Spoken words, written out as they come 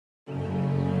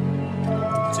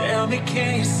Tell me,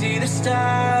 can you see the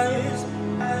stars?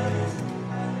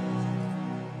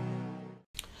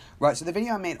 Right, so the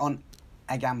video I made on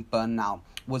Egan Bernal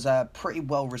was pretty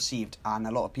well received, and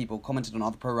a lot of people commented on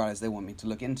other pro riders they want me to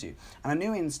look into. And I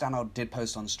knew Ian Stannard did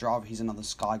post on Strava. He's another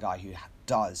Sky guy who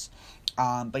does,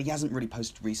 but he hasn't really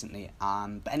posted recently.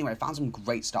 But anyway, I found some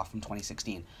great stuff from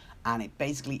 2016, and it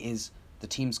basically is the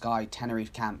Team Sky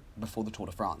Tenerife camp before the Tour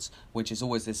de France, which is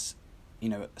always this,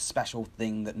 special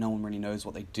thing that no one really knows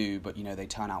what they do, but, they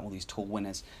turn out all these Tour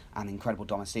winners and incredible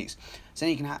domestiques. So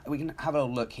we can have a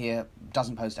look here.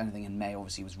 Doesn't post anything in May,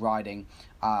 obviously he was riding,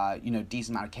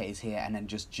 decent amount of Ks here, and then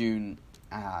just June,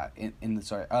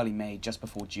 early May, just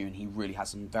before June, he really has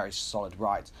some very solid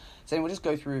rides. So we'll just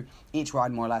go through each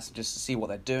ride more or less, just to see what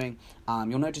they're doing.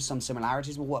 You'll notice some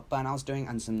similarities with what Bernal's doing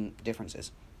and some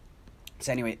differences.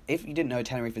 So anyway, if you didn't know,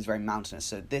 Tenerife is very mountainous.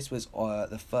 So this was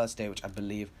the first day, which I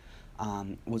believe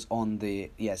was on the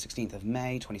 16th of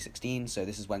May 2016. So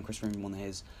this is when Chris Froome won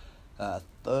his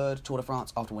third Tour de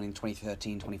France after winning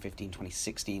 2013, 2015,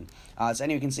 2016. So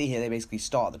anyway, you can see here they basically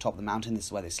start at the top of the mountain. This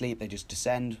is where they sleep. They just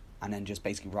descend and then just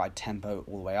basically ride tempo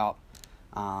all the way up.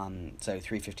 So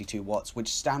 352 watts, which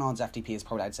Stannard's FTP is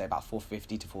probably, I'd say, about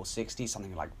 450 to 460,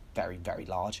 something like very, very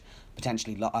large,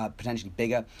 potentially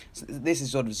bigger. So this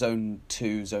is sort of zone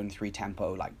 2, zone 3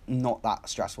 tempo, like not that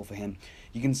stressful for him.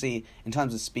 You can see in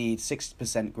terms of speed,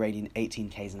 6% gradient, 18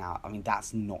 k's an hour. I mean,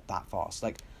 that's not that fast.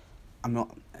 Like,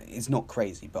 it's not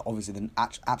crazy, but obviously the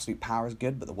absolute power is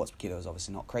good, but the watts per kilo is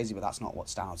obviously not crazy, but that's not what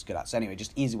Stannard's good at. So anyway,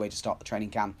 just easy way to start the training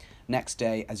camp. Next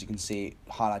day, as you can see,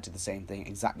 highlighted the same thing,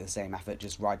 exactly the same effort,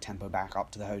 just ride tempo back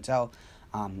up to the hotel.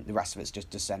 The rest of it's just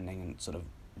descending and sort of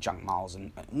junk miles,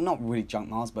 and not really junk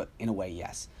miles, but in a way,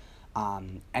 yes.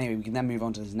 Anyway, we can then move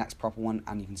on to this next proper one,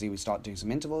 and you can see we start doing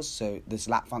some intervals. So this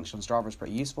lap function on Strava is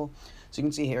pretty useful. So you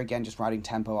can see here again, just riding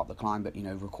tempo up the climb, but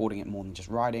recording it more than just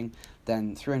riding.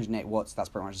 Then 308 watts, that's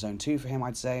pretty much zone 2 for him,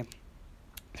 I'd say.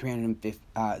 350.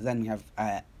 Then we have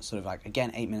sort of like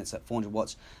again 8 minutes at 400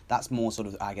 watts. That's more sort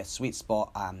of, I guess, sweet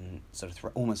spot, sort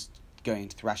of almost going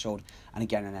to threshold. And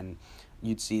then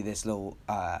you'd see this little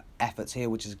efforts here,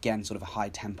 which is again sort of a high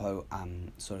tempo,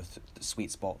 sort of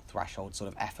sweet spot threshold sort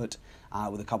of effort,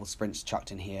 with a couple sprints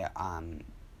chucked in here.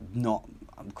 Not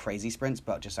crazy sprints,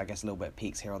 but just, I guess, a little bit of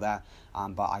peaks here or there.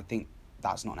 But I think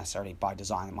that's not necessarily by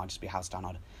design. It might just be how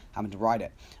Stannard having to ride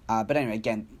it. But anyway,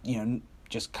 again,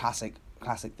 just classic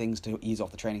things to ease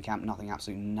off the training camp. Nothing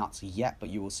absolutely nuts yet, but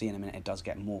you will see in a minute it does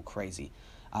get more crazy.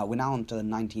 We're now on to the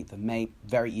 19th of May.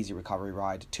 Very easy recovery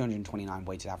ride, 229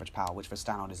 weighted average power, which for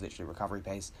Stannard is literally recovery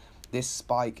pace. This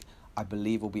spike, I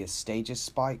believe, will be a stages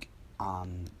spike.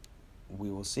 We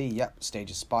will see. Yep,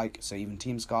 stages spike. So even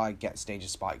Team Sky get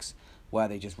stages spikes where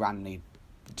they just randomly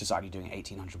decide you're doing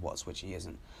 1800 watts, which he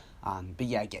isn't. But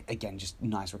yeah, again, just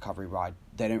nice recovery ride.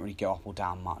 They don't really go up or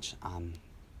down much,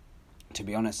 to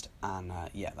be honest. And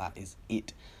yeah, that is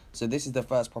it. So this is the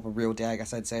first proper real day, I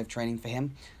guess I'd say, of training for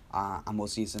him. And we'll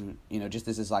see some, just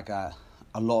this is like a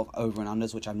lot of over and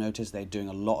unders, which I've noticed they're doing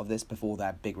a lot of this before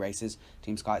their big races,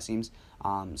 Team Sky, it seems.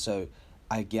 So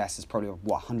I guess it's probably,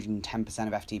 110%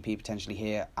 of FTP potentially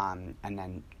here, and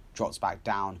then drops back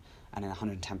down, and then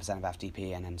 110% of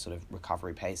FTP, and then sort of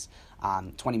recovery pace.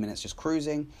 20 minutes just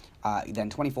cruising, then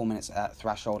 24 minutes at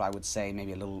threshold, I would say,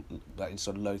 maybe a little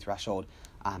sort of low threshold,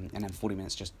 and then 40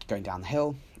 minutes just going down the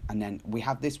hill. And then we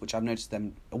have this, which I've noticed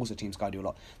them, also Team Sky do a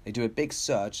lot. They do a big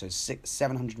surge, so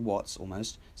 700 watts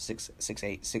almost,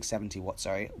 670 watts,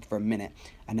 sorry, for a minute,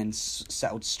 and then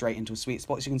settled straight into a sweet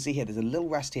spot. So you can see here, there's a little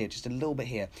rest here, just a little bit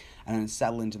here, and then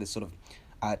settle into this sort of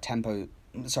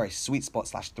sweet spot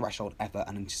 / threshold effort,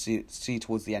 and then see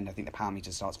towards the end, I think the power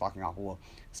meter starts fucking up, or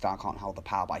Star can't hold the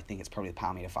power, but I think it's probably the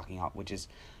power meter fucking up, which is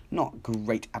not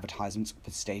great advertisements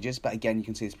for stages, but again, you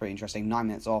can see it's pretty interesting. 9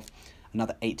 minutes off,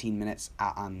 another 18 minutes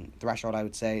at threshold, I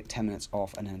would say, 10 minutes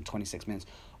off, and then 26 minutes.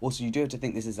 Also, you do have to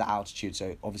think this is at altitude,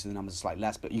 so obviously the numbers are slightly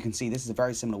less, but you can see this is a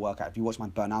very similar workout. If you watch my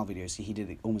Bernal video, see he did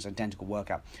an almost identical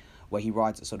workout, where he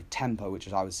rides at sort of tempo, which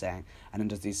is I was saying, and then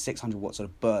does these 600 watt sort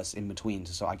of bursts in between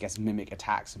to I guess mimic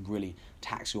attacks and really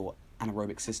tax your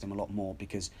anaerobic system a lot more,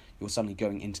 because you're suddenly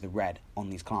going into the red on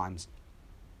these climbs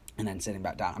and then sitting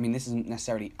back down. I mean, this isn't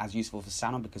necessarily as useful for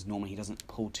Stannard, because normally he doesn't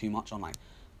pull too much on like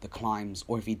the climbs,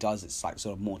 or if he does, it's like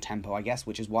sort of more tempo, I guess,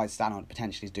 which is why Stannard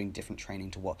potentially is doing different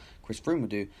training to what Chris Froome would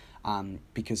do,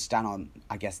 because Stannard,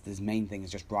 I guess his main thing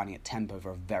is just riding at tempo for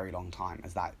a very long time,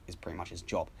 as that is pretty much his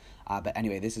job. But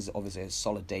anyway, this is obviously a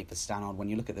solid day for Stannard. When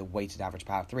you look at the weighted average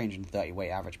power, 330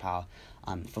 weight average power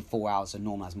for 4 hours, so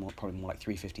normal is probably more like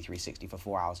 350, 360 for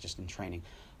 4 hours just in training,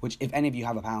 which if any of you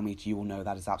have a power meter, you will know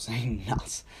that is absolutely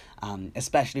nuts,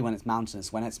 especially when it's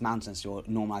mountainous. When it's mountainous, your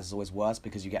normalizer is always worse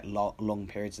because you get long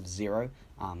periods of zero.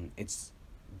 It's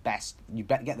best, you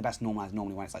get the best normalizer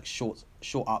normally when it's like short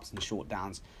ups and short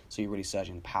downs, so you're really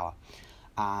surging the power.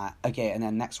 Okay, and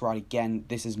then next ride, again,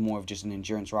 this is more of just an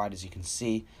endurance ride, as you can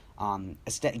see.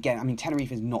 Again, I mean,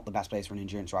 Tenerife is not the best place for an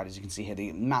endurance ride, as you can see here. The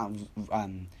amount of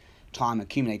time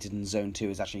accumulated in Zone 2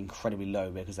 is actually incredibly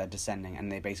low because they're descending,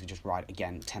 and they basically just ride,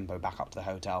 again, tempo back up to the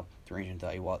hotel,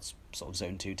 330 watts, sort of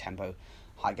Zone 2 tempo.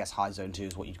 I guess high Zone 2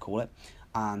 is what you'd call it.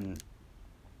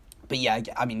 But yeah,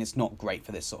 I mean, it's not great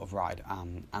for this sort of ride,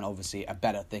 and obviously a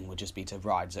better thing would just be to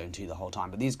ride Zone 2 the whole time.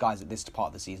 But these guys at this part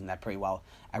of the season, they're pretty well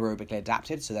aerobically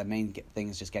adapted, so their main thing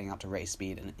is just getting up to race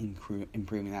speed and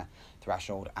improving their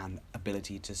threshold and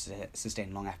ability to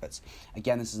sustain long efforts.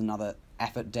 Again, this is another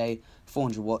effort day,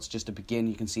 400 watts just to begin.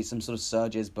 You can see some sort of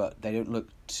surges, but they look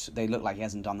like he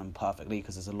hasn't done them perfectly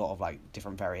because there's a lot of like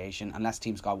different variation, unless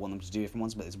Team Sky want them to do different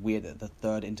ones. But it's weird that the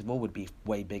third interval would be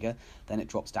way bigger, then it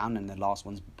drops down, and the last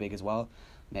one's big as well.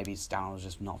 Maybe Stannard was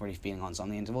just not really feeling on some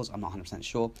of the intervals. I'm not 100%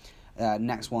 sure.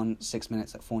 Next one, 6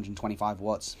 minutes at 425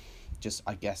 watts. Just,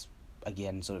 I guess,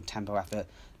 again, sort of tempo effort.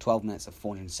 12 minutes at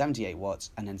 478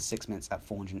 watts, and then 6 minutes at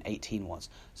 418 watts.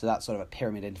 So that's sort of a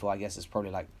pyramid interval. I guess it's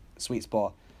probably like sweet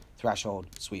spot, threshold,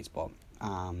 sweet spot.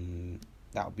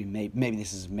 That would be maybe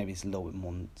this is a little bit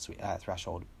more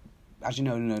threshold. Actually,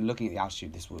 no. Looking at the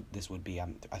altitude, this would be a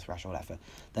threshold effort.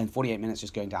 Then 48 minutes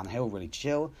just going down the hill, really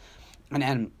chill, and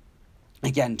then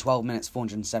again 12 minutes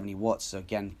 470 watts. So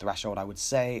again, threshold, I would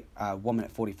say. 1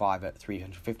 minute 45 at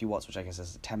 350 watts, which I guess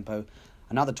is the tempo.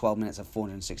 Another 12 minutes of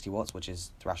 460 watts, which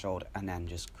is threshold, and then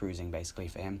just cruising basically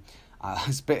for him.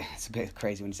 It's a bit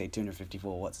crazy when you say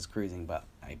 254 watts is cruising, but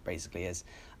it basically is.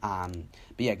 But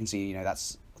yeah, you can see,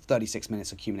 that's 36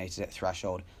 minutes accumulated at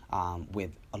threshold,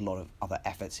 with a lot of other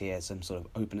efforts here, some sort of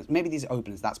openers. Maybe these are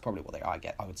openers, that's probably what they are,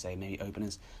 I would say, maybe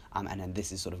openers. And then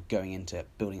this is sort of going into,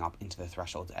 building up into the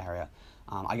threshold area.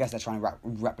 I guess they're trying to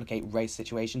replicate race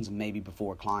situations, and maybe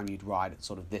before a climb you'd ride at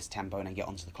sort of this tempo and then get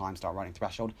onto the climb, start riding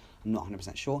threshold. I'm not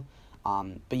 100% sure.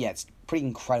 But yeah, it's pretty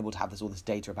incredible to have all this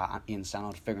data about Ian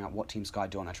Stannard, figuring out what Team Sky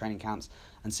do on their training camps,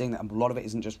 and seeing that a lot of it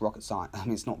isn't just rocket science. I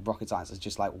mean, it's not rocket science, it's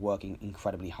just like working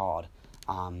incredibly hard.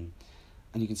 And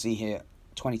you can see here,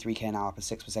 23k an hour per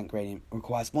 6% gradient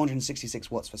requires 466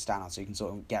 watts for Stannard, so you can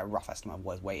sort of get a rough estimate of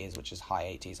what his weight is, which is high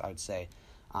 80s, I would say,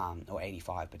 or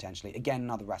 85 potentially. Again,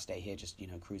 another rest day here, just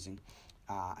cruising.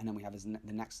 And then we have the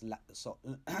next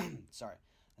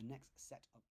set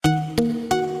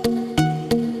of